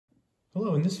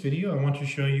Hello, in this video I want to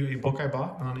show you a book I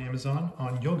bought on Amazon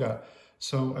on yoga.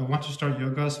 So I want to start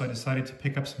yoga, so I decided to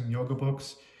pick up some yoga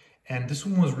books. And this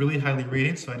one was really highly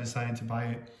rated, so I decided to buy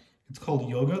it. It's called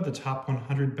Yoga, the Top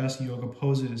 100 Best Yoga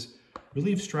Poses.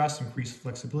 Relieve stress, increase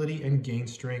flexibility, and gain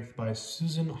strength by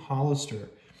Susan Hollister.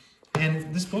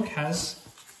 And this book has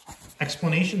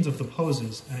explanations of the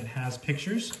poses, and it has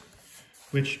pictures,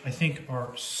 which I think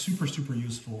are super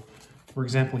useful. For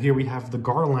example, here we have the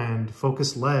garland,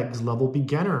 focus legs, level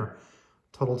beginner,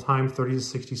 total time 30 to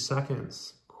 60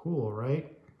 seconds. Cool,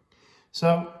 right?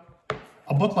 So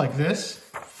a book like this,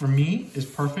 for me, is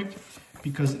perfect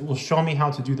because it will show me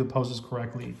how to do the poses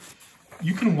correctly.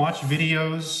 You can watch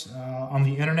videos on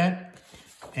the internet,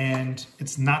 and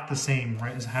it's not the same,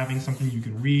 right, as having something you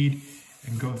can read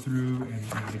and go through,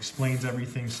 and it explains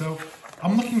everything. So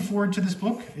I'm looking forward to this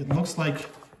book. It looks like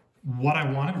what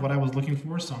I wanted, what I was looking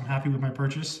for, so I'm happy with my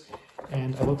purchase,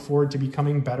 and I look forward to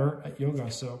becoming better at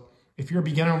yoga. So if you're a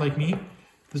beginner like me,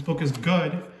 this book is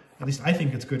good. At least I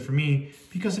think it's good for me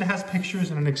because it has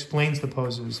pictures and it explains the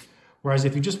poses. Whereas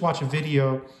if you just watch a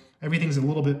video, everything's a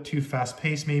little bit too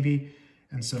fast-paced maybe,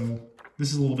 and so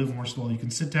this is a little bit more slow. You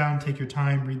can sit down, take your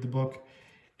time, read the book,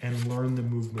 and learn the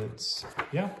movements.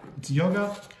 Yeah, it's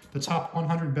Yoga, the Top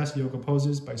 100 Best Yoga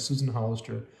Poses by Susan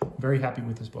Hollister. Very happy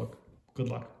with this book. Good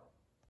luck.